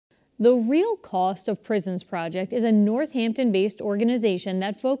The Real Cost of Prisons Project is a Northampton-based organization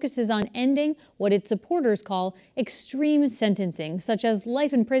that focuses on ending what its supporters call extreme sentencing, such as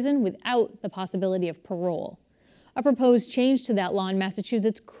life in prison without the possibility of parole. A proposed change to that law in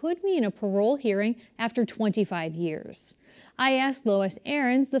Massachusetts could mean a parole hearing after 25 years. I asked Lois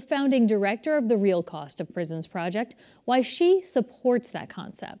Ahrens, the founding director of the Real Cost of Prisons Project, why she supports that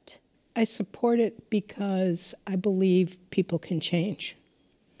concept. I support it because I believe people can change.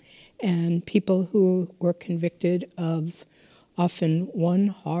 And people who were convicted of often one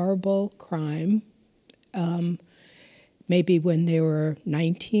horrible crime, maybe when they were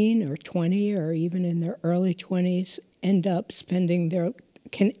 19 or 20 or even in their early 20s,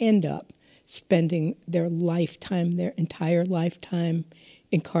 can end up spending their lifetime, their entire lifetime,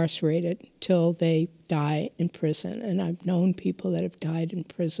 incarcerated till they die in prison. And I've known people that have died in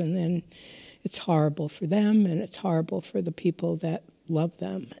prison, and it's horrible for them, and it's horrible for the people that love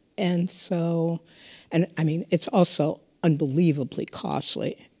them. And so, I mean, it's also unbelievably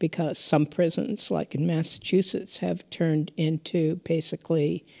costly because some prisons, like in Massachusetts, have turned into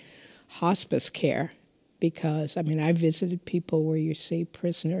basically hospice care. Because, I mean, I visited people where you see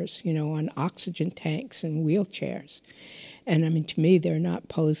prisoners, you know, on oxygen tanks and wheelchairs. And, I mean, to me, they're not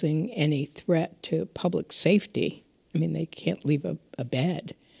posing any threat to public safety. I mean, they can't leave a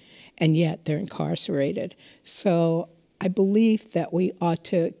bed, and yet they're incarcerated. So I believe that we ought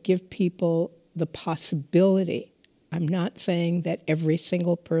to give people the possibility. I'm not saying that every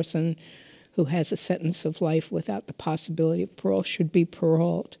single person who has a sentence of life without the possibility of parole should be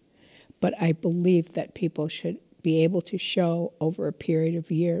paroled. But I believe that people should be able to show over a period of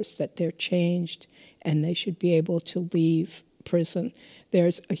years that they're changed, and they should be able to leave prison.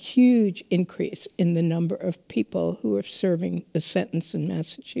 There's a huge increase in the number of people who are serving the sentence in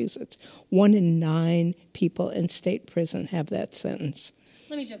Massachusetts. 1 in 9 people in state prison have that sentence.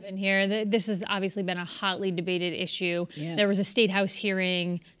 Let me jump in here. This has obviously been a hotly debated issue. Yes. There was a State House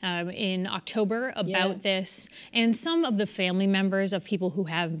hearing in October about this, and some of the family members of people who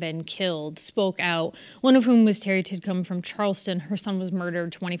have been killed spoke out, one of whom was Terry Tidcombe from Charleston. Her son was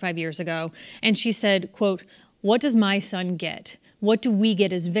murdered 25 years ago, and she said, quote, "What does my son get? What do we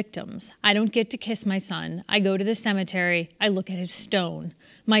get as victims? I don't get to kiss my son. I go to the cemetery. I look at his stone.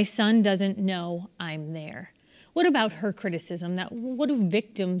 My son doesn't know I'm there." What about her criticism that what do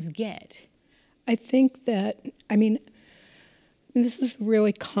victims get? I think that, I mean, this is a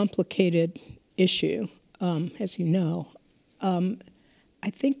really complicated issue, as you know. I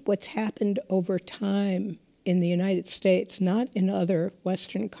think what's happened over time in the United States, not in other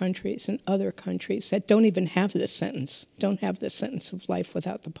Western countries, in other countries that don't even have this sentence, don't have the sentence of life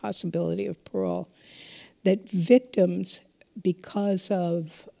without the possibility of parole, that victims, because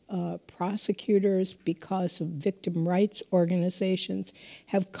of prosecutors, because of victim rights organizations,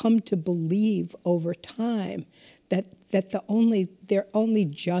 have come to believe over time that their only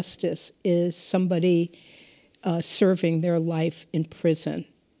justice is somebody serving their life in prison.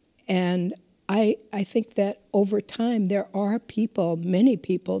 And I think that over time there are people, many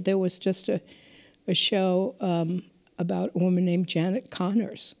people. There was just a show about a woman named Janet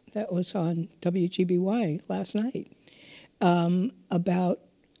Connors that was on WGBY last night about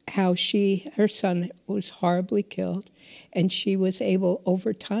how her son was horribly killed, and she was able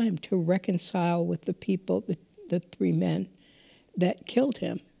over time to reconcile with the people, the 3 men that killed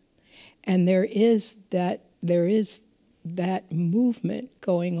him. And there is that movement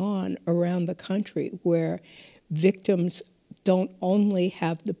going on around the country where victims don't only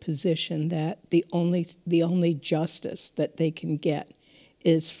have the position that the only justice that they can get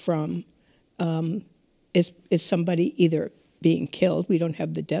is from is somebody either being killed. We don't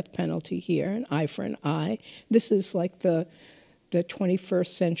have the death penalty here, an eye for an eye. This is like the 21st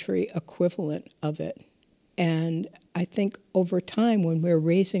century equivalent of it. And I think over time, when we're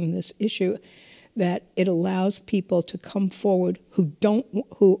raising this issue, that it allows people to come forward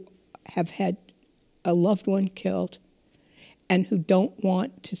who have had a loved one killed and who don't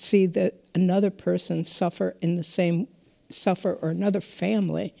want to see that another person suffer, or another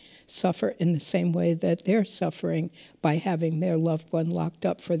family suffer in the same way that they're suffering by having their loved one locked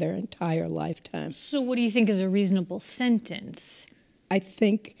up for their entire lifetime. So what do you think is a reasonable sentence? I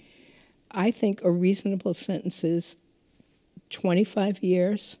think a reasonable sentence is 25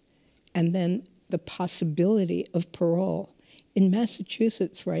 years and then the possibility of parole. In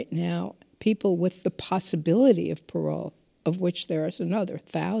Massachusetts right now, people with the possibility of parole, of which there is another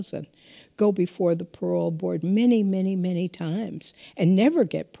 1,000, go before the parole board many, many, many times and never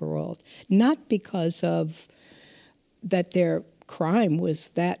get paroled. Not because of that their crime was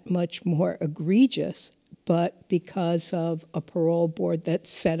that much more egregious, but because of a parole board that's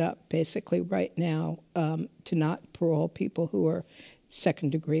set up basically right now to not parole people who are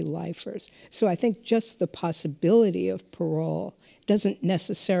second-degree lifers. So I think just the possibility of parole doesn't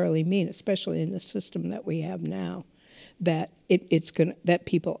necessarily mean, especially in the system that we have now, that that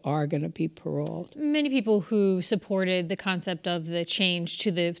people are going to be paroled. Many people who supported the concept of the change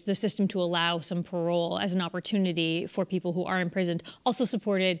to the system to allow some parole as an opportunity for people who are imprisoned also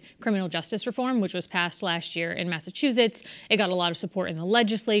supported criminal justice reform, which was passed last year in Massachusetts. It got a lot of support in the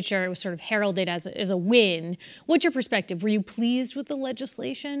legislature. It was sort of heralded as a win. What's your perspective? Were you pleased with the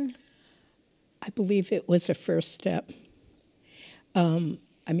legislation? I believe it was a first step.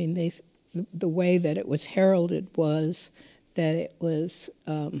 I mean, the way that it was heralded was that it was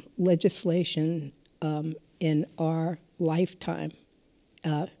legislation in our lifetime,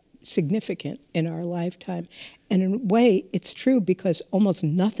 significant in our lifetime. And in a way, it's true because almost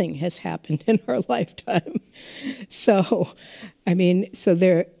nothing has happened in our lifetime. So, I mean,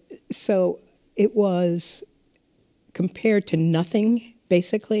 so it was compared to nothing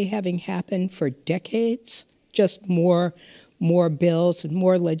basically having happened for decades, just more bills and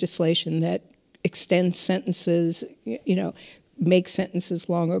more legislation that extends sentences, make sentences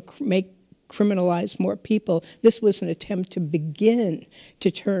longer, criminalize more people. This was an attempt to begin to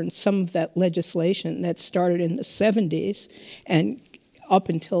turn some of that legislation that started in the 70s and up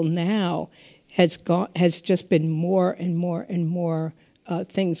until now has just been more and more and more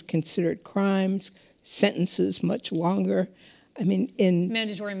things considered crimes, sentences much longer. I mean, in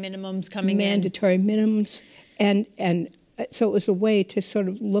mandatory minimums coming in. Mandatory minimums, and so it was a way to sort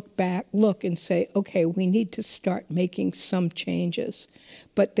of look and say, okay, we need to start making some changes.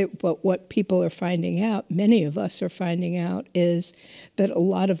 But what people are finding out, many of us are finding out, is that a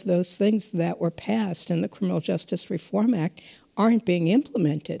lot of those things that were passed in the Criminal Justice Reform Act aren't being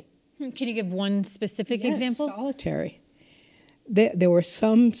implemented. Can you give one specific example? Solitary. There were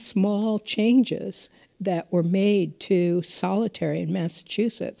some small changes that were made to solitary in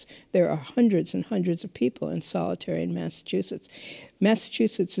Massachusetts. There are hundreds and hundreds of people in solitary in Massachusetts.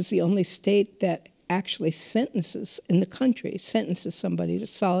 Massachusetts is the only state that actually sentences somebody to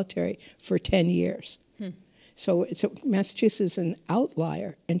solitary for 10 years. So Massachusetts is an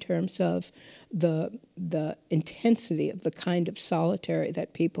outlier in terms of the intensity of the kind of solitary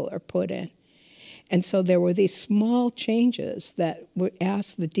that people are put in. And so there were these small changes that were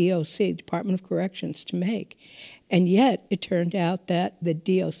asked the DOC, Department of Corrections, to make. And yet it turned out that the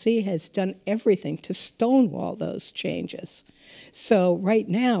DOC has done everything to stonewall those changes. So right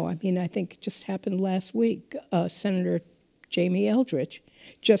now, I mean, I think it just happened last week, Senator Jamie Eldridge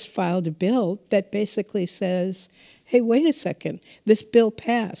just filed a bill that basically says, hey, wait a second, this bill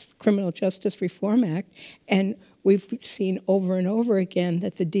passed, Criminal Justice Reform Act, and we've seen over and over again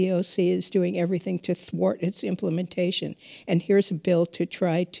that the DOC is doing everything to thwart its implementation. And here's a bill to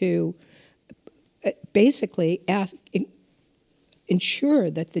try to basically ensure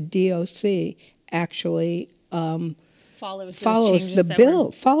that the DOC actually follows the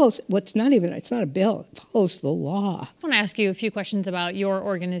bill, follows what's not even, it's not a bill, it follows the law. I want to ask you a few questions about your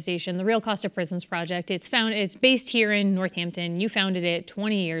organization, the Real Cost of Prisons Project. It's based here in Northampton. You founded it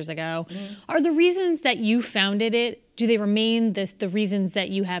 20 years ago. Are the reasons that you founded it, do they remain the reasons that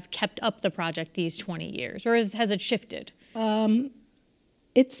you have kept up the project these 20 years, or has it shifted?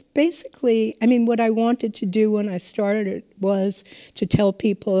 It's basically, I mean, what I wanted to do when I started it was to tell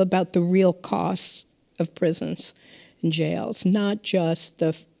people about the real costs of prisons and jails, not just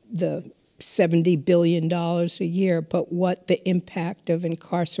the $70 billion a year, but what the impact of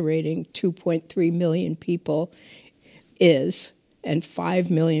incarcerating 2.3 million people is, and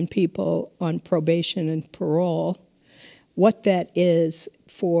 5 million people on probation and parole, what that is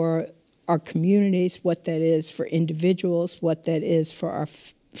for our communities, what that is for individuals, what that is for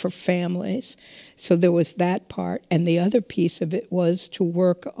families. So there was that part, and the other piece of it was to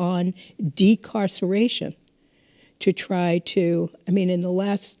work on decarceration, to try to, I mean, in the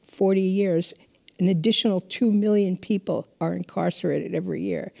last 40 years, an additional 2 million people are incarcerated every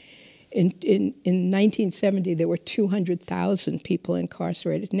year. In 1970, there were 200,000 people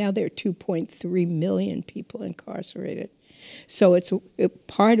incarcerated. Now there are 2.3 million people incarcerated. So it's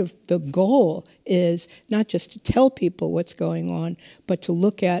part of the goal is not just to tell people what's going on, but to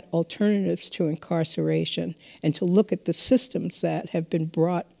look at alternatives to incarceration and to look at the systems that have been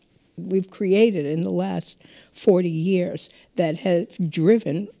we've created in the last 40 years that have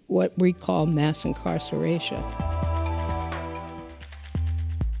driven what we call mass incarceration.